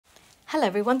Hello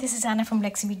everyone, this is Anna from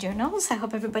Handmade Journals. I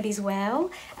hope everybody's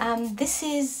well. This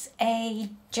is a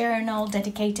journal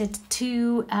dedicated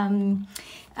to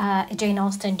Jane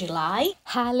Austen July.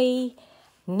 Hallie,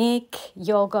 Nick,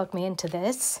 you all got me into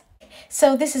this.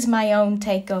 So this is my own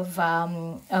take of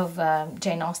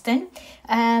Jane Austen.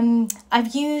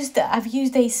 I've used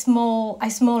a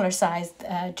smaller sized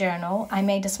journal. I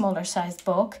made a smaller sized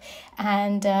book,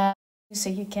 and so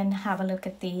you can have a look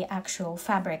at the actual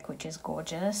fabric, which is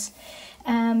gorgeous.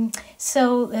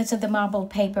 So the marble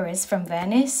paper is from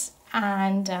Venice,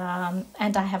 and I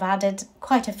have added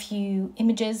quite a few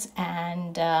images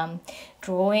and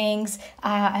drawings.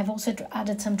 I've also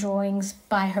added some drawings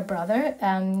by her brother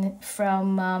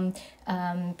from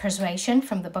Persuasion,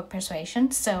 from the book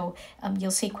Persuasion. So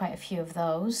you'll see quite a few of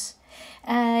those.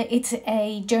 It's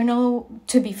a journal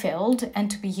to be filled and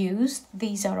to be used.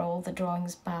 These are all the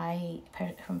drawings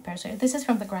from Persuasion. This is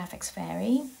from the Graphics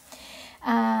Fairy.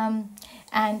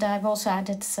 And I've also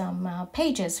added some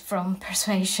pages from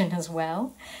Persuasion as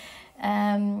well.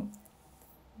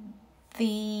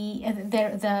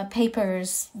 The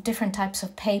papers, different types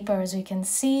of paper, as you can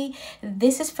see.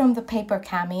 This is from the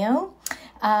ThePaperCameo,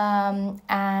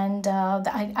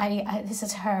 this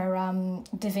is her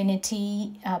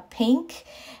Divinity pink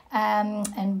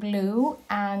and blue,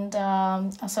 and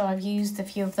so I've used a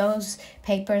few of those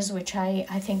papers, which I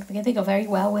think they go very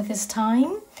well with this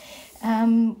time.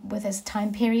 With this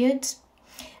time period.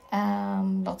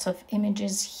 Lots of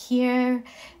images here.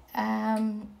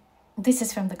 This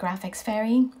is from the Graphics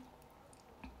Fairy,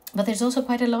 but there's also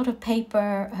quite a lot of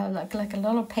paper, like a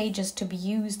lot of pages to be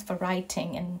used for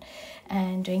writing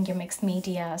and doing your mixed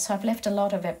media. So I've left a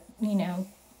lot of it,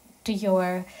 to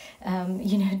your,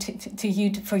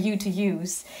 for you to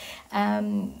use.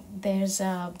 There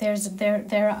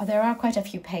are quite a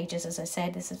few pages, as I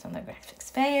said. This is from the Graphics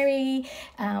Fairy.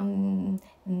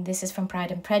 This is from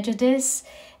Pride and Prejudice,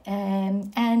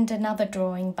 and another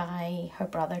drawing by her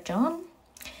brother John.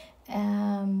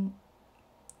 And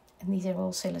these are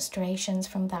also illustrations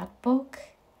from that book.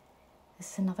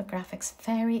 This is another Graphics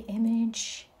Fairy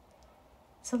image.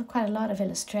 So quite a lot of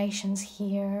illustrations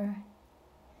here.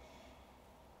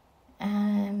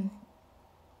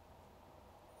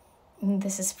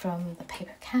 This is from the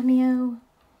ThePaperCameo.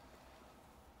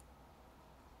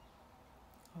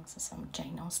 This is some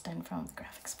Jane Austen from the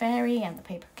Graphics Fairy and the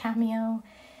ThePaperCameo.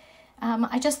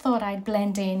 I just thought I'd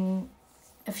blend in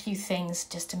a few things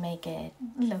just to make it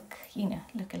look a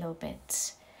little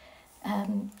bit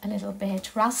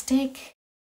rustic.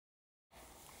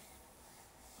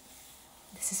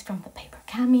 This is from the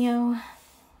ThePaperCameo.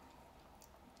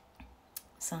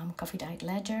 Some coffee dyed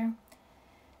ledger.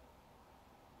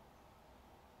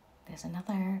 There's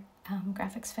another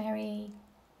Graphics Fairy.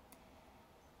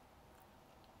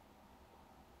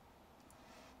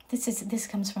 This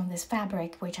comes from this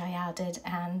fabric which I added,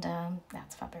 and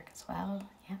that's fabric as well.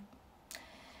 Yeah.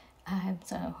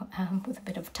 With a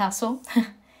bit of tassel.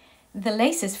 The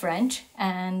lace is French,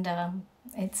 and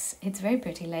it's very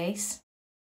pretty lace.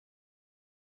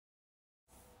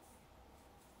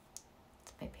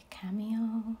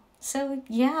 ThePaperCameo. So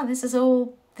yeah, this is another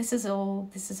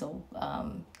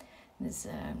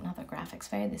Graphics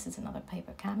Fairy. This is another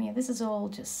ThePaperCameo. This is all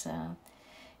just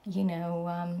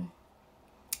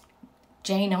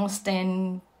Jane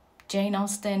Austen,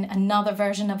 another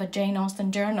version of a Jane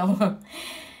Austen journal.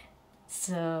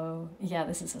 So yeah,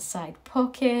 this is a side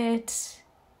pocket.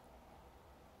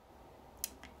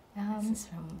 This is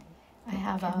from. I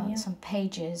have some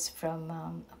pages from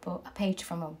a page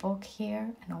from a book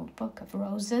here, an old book of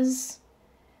roses.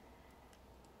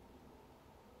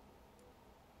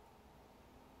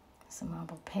 Some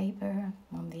marble paper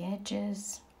on the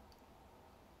edges.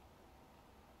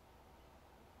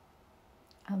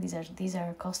 Oh, these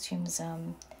are costumes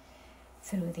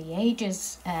through the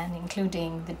ages, and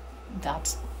including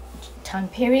that time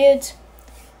period.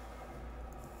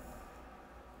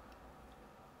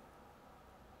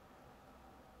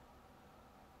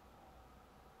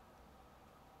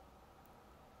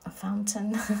 A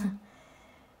fountain.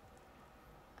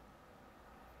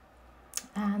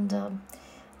 and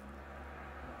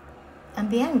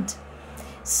the end.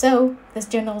 So this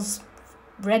journal's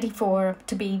ready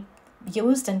to be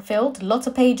used and filled. Lots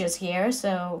of pages here,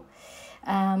 so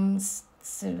I've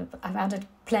added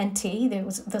plenty.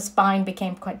 The spine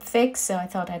became quite thick, so I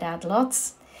thought I'd add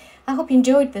lots. I hope you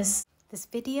enjoyed this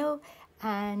video,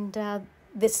 and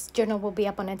this journal will be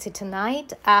up on Etsy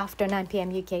tonight after 9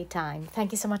 p.m. UK time.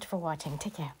 Thank you so much for watching.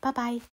 Take care. Bye bye.